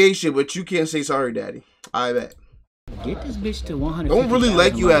all this gay shit, but you can't say sorry, daddy. I bet. get this bitch to 100. Don't really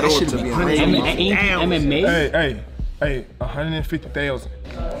like you at all, to be honest. MMA. Hey, 150,000.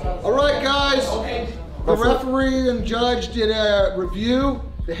 all right, guys. The referee and judge did a review.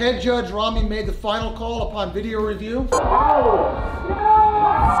 The head judge, Rami, made the final call upon video review.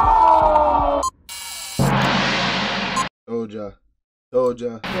 Told ya. Told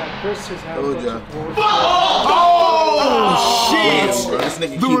ya. Yeah, Chris has had Told ya. Oh, shit! Damn, bro. This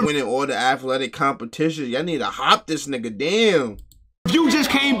nigga keep winning all the athletic competitions. Y'all need to hop this nigga. Damn. You just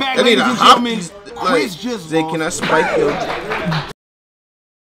came back, I need ladies to and hop gentlemen. these. Chris just Zay, lost. can I spike you?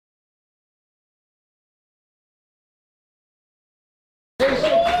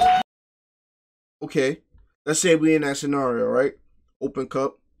 Okay. Let's say we in that scenario, right? Open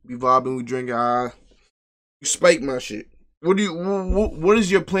cup. We vibing. We drinking. You spike my shit. What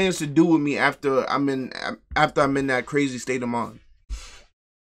is your plans to do with me after I'm in that crazy state of mind?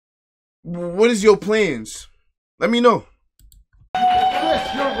 What is your plans? Let me know.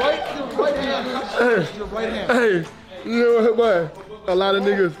 Chris, your right hand. Your right hand. Hey, you know what? A lot of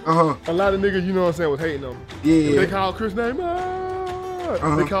niggas, you know what I'm saying, was hating on me. Yeah. They called Chris name,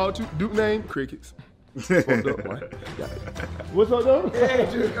 they called Duke name, crickets. What's up, though? Hey,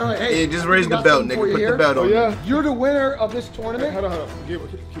 dude. All right, hey, Yeah, just raise the belt, nigga. Put the belt on. Yeah. You're the winner of this tournament. Hold on.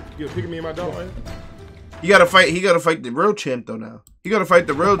 Pick me and my dog, right? He gotta fight the real champ though now. He gotta fight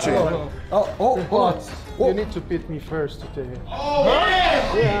the real champ. You need to beat me first today.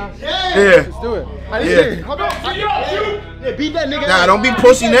 Yeah. Let's do it. Yeah. Hold on. Yeah, beat that nigga. Nah, don't be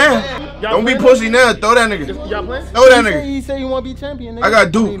pussy now. Don't be pussy now. Throw that nigga. Y'all playing? Throw that nigga. He said you want to be champion. Nigga. I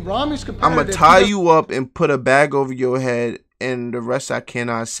got Duke. Rami's I'ma competitive. tie you up and put a bag over your head, and the rest I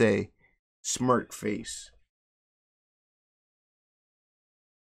cannot say. Smirk face.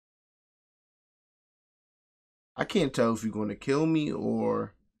 I can't tell if you're gonna kill me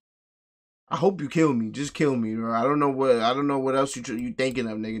or. I hope you kill me. Just kill me, bro. I don't know what else you thinking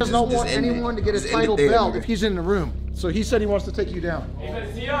of, nigga. He does not want anyone to get his title belt if he's in the room. So he said he wants to take you down.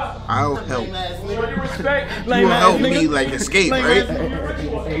 I'll help. You will help me like escape, right?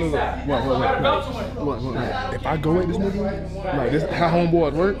 What? If I go at this nigga, like this, how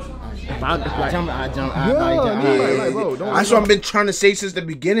homeboys work? I jump. Bro, That's what I've been trying to say since the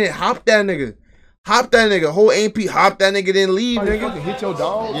beginning. Hop that nigga. Hop that nigga. Whole AP. Hop that nigga. Then leave, nigga. Hit your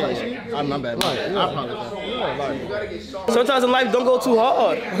dog. I'm not bad. I apologize. Sometimes in life, don't go too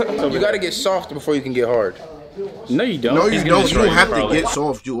hard. You gotta get soft before you can get hard. No, you don't. No, He's you gonna don't. You destroy don't have to probably. get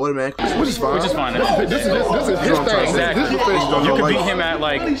soft. You automatically. Which is fine. Which is fine. This is his thing. Exactly. This is his thing. You could beat him at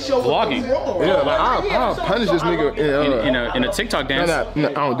like vlogging Yeah, like I'll punish this nigga in a TikTok dance. No,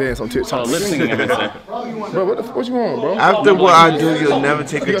 I don't dance on TikTok. Lip syncing, I meant to say. Bro, what you want, bro? After what I do, you'll never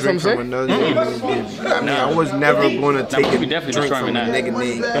take a You got drink something from to another nigga. I mean, I was never going to take a we drink definitely from a destroy him in nigga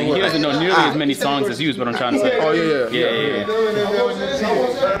that. name. He doesn't know nearly as many songs as you is what I'm trying to say. Oh, yeah.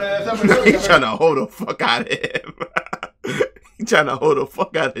 He trying to hold the fuck out of him. He trying to hold the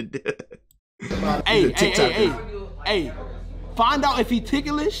fuck out of him. Hey. Find out if he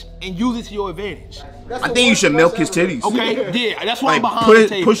ticklish and use it to your advantage. I think you should milk his titties. Okay, yeah, that's why I'm Like, behind the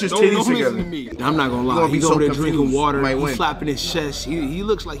table. push his titties Don't listen together. to me. I'm not gonna lie. gonna be He's so over there confused. drinking water. Might He's win. slapping his chest. He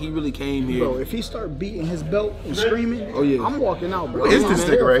looks like he really came here. Bro, if he start beating his belt and screaming, I'm walking out, bro. What is this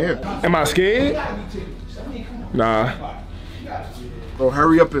nigga right here? Am I scared? Nah. Bro,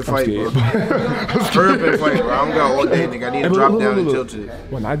 hurry up and fight, bro. Hurry up and fight, bro. I don't got all day, nigga. I need to drop down and tilt it.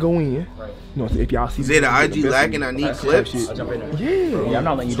 When I go in, you know, if y'all see Say the IG lagging, I need clips. Yeah, I'm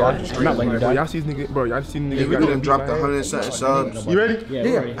not letting you die. I'm not letting you die. Y'all see this nigga, bro. Y'all see this nigga. Yeah, we done dropped 100 something subs. You ready?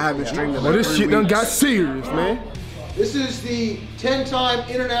 Yeah. I haven't streamed in Well, like this 3 shit done weeks. got serious, man. This is the 10-time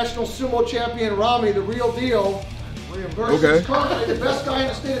international sumo champion Rami, the real deal. Versus currently the best guy in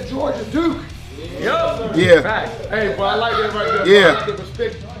the state of Georgia, Duke. Yeah. Hey, bro, I like that right there. Yeah. I like the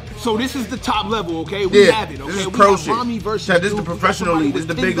respect. So this is the top level, okay? We Yeah. have it, okay? This is we pro got shit. Rami versus Chad, this is the Duke. We got professional somebody league. This is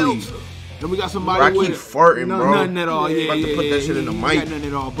with the 10 big belts. league. Then we got somebody Bro, I with keep farting, bro. Nothing at all. Yeah, About to put that shit in the mic. Got nothing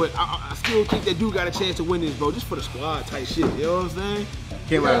at all. But I still think that dude got a chance to win this, bro. Just for the squad type shit. You know what I'm saying?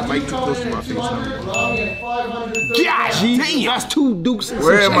 Can't let the mic too close to my face now. Gosh, damn, that's 2 Dukes. And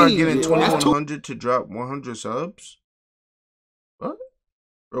Where some am I change. getting That's 2100 to drop 100 subs? What?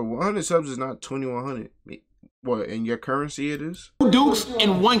 Bro, 100 subs is not 2100. What, in your currency it is? 2 Dukes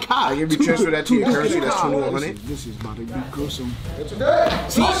and 1 cop. Like if you transfer that to your currency, that's 2100. This is about to be gruesome.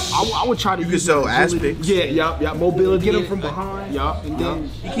 See, I would try to You can use sell ass mobility. pics. Yeah, mobility. Get him from behind. Yeah, and then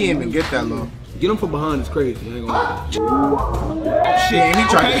You can't even get that low. get him from behind is crazy. I ain't gonna lie. Oh shit, Damn, he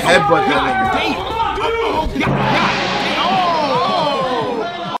tried to headbutt that Damn.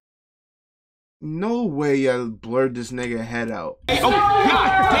 No way y'all blurred this nigga head out. Oh,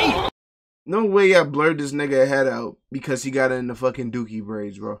 God damn. No way y'all blurred this nigga head out because he got in the fucking dookie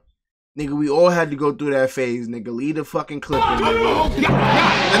braids, bro. Nigga, we all had to go through that phase, nigga. Leave the fucking clip in, nigga.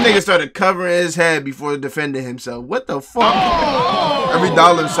 That nigga started covering his head before defending himself. What the fuck? Every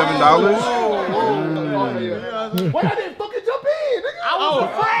dollar is $7? Why I didn't fucking jump in, nigga? I was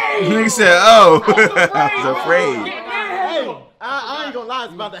afraid. Nigga said, oh. I was afraid. I I ain't gonna lie,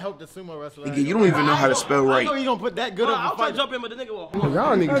 it's about to help the sumo wrestler. Nigga, you don't even know how to spell I right. know you gonna put that good up. I'll try to jump in, but the nigga will.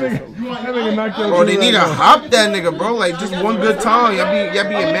 Y'all niggas. Bro, they need to hop that nigga, bro. Like, just one good time. Y'all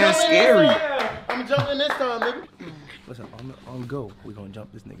being mad scary. I'm jumping this time, nigga. Listen, on go. We gonna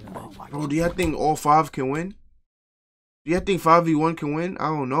jump this nigga. Bro, do y'all think all 5 can win? Do y'all think 5v1 can win? I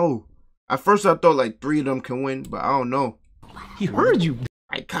don't know. At first, I thought like 3 of them can win, but I don't know. He heard you.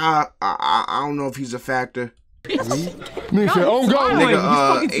 Like, I don't know if he's a factor. Nigga, on go.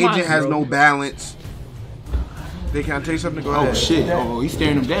 Nigga, Agent has no balance. Can I tell you something? Go ahead. Oh shit! Oh, he's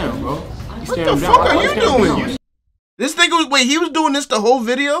staring him down, bro. What the fuck are you doing? This nigga was he was doing this the whole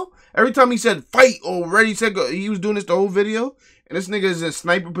video. Every time he said fight or ready said go, he was doing this the whole video. And this nigga is in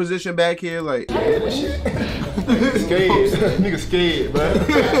sniper position back here, like. Scared. Nigga scared, bro.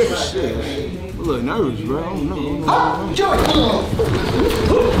 Shit. A little nervous, bro. I don't know.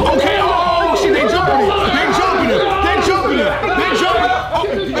 Okay, oh shit, they jumping it. They jumping it. They jumping it. They jumping it. Oh,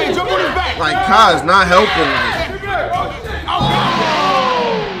 hey, jump on his back. Like, Kai's not helping. Like.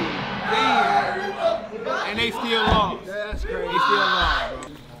 And they still lost. That's crazy. They still lost, bro.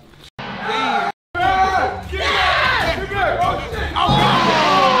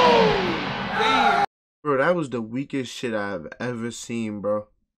 Bro, that was the weakest shit I've ever seen, bro.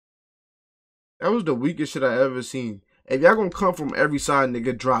 That was the weakest shit I ever seen. If y'all gonna come from every side,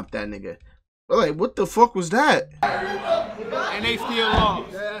 nigga, drop that nigga. But like, what the fuck was that? And they still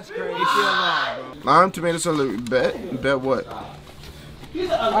lost. That's crazy. They still lost, bro. Lime, tomato, celery, bet what?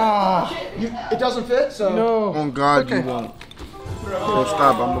 It doesn't fit, so. No. On God, you won't. Bro,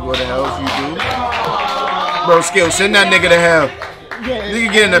 stop. I'm gonna go to hell if you do. Bro, Skill, send that nigga to hell.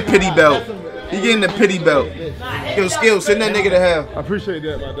 Nigga getting a pity belt. He getting the pity belt. Yo, Skill, send that nigga to hell. I appreciate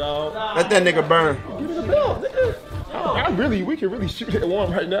that, my dog. Let that nigga burn. Give me the belt, nigga. We can really shoot at one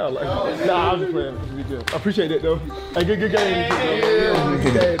right now. Like, nah, I'm just playing. I appreciate that, though. Hey, good game.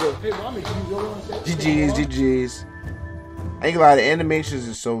 Good game, though. GG's. I ain't gonna lie, the animations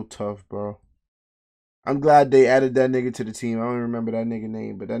is so tough, bro. I'm glad they added that nigga to the team. I don't even remember that nigga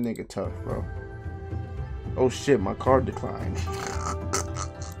name, but that nigga tough, bro. Oh shit, my card declined.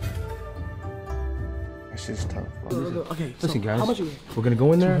 That shit's tough, bro. Okay, Listen, guys. How much you weigh? We're gonna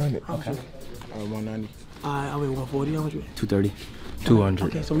go in there. Okay. 190. I weigh 140. How much you weigh? 230. 200.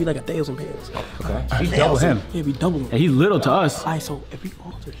 Okay, so we like 1,000 pounds. Okay. We double him. Yeah, we double him. Yeah, he's little to us. Alright, so if we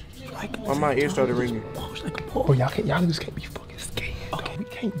all just strike. Why my ear started ringing? Like a pause. Bro, y'all niggas can't be fucking scared. Okay, we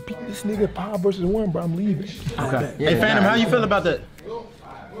can't beat this nigga 5 versus 1, bro. I'm leaving. Okay. Hey, Phantom, how you feel about that?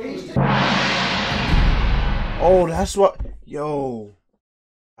 Oh, that's what. Yo,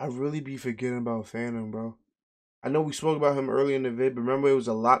 I really be forgetting about Phantom, bro. I know we spoke about him earlier in the vid, but remember it was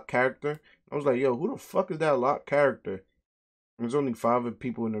a locked character? I was like, yo, who the fuck is that locked character? There's only 5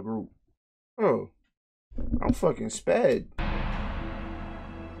 people in the group. Oh, I'm fucking sped.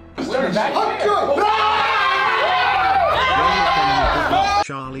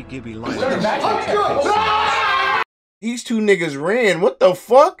 Charlie Gibby Lion. These 2 niggas ran. What the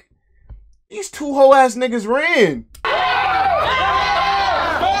fuck? These 2 whole ass niggas ran.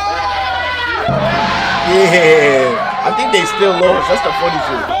 Yeah, I think they still lost. That's the funny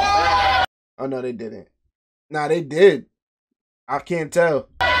shit. Oh no, they didn't. Nah, they did. I can't tell.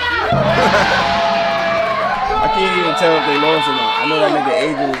 I can't even tell if they lost or not. I know that nigga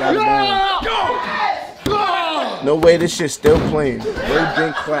Adrian is out of bounds. No way, this shit's still playing. Bird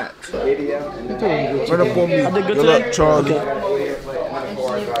been clapped. Run up on me. Good luck, Charlie.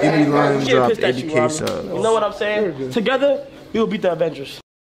 Give me Lion drop 80K subs. You know what I'm saying? Together, we will beat the Avengers.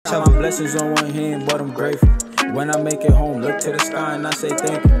 Count my blessings on one hand, but I'm grateful. When I make it home, look to the sky and I say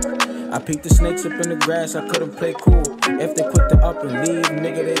thank you. I peeked the snakes up in the grass, I couldn't play cool. If they quit the up and leave,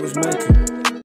 nigga, they was meant to.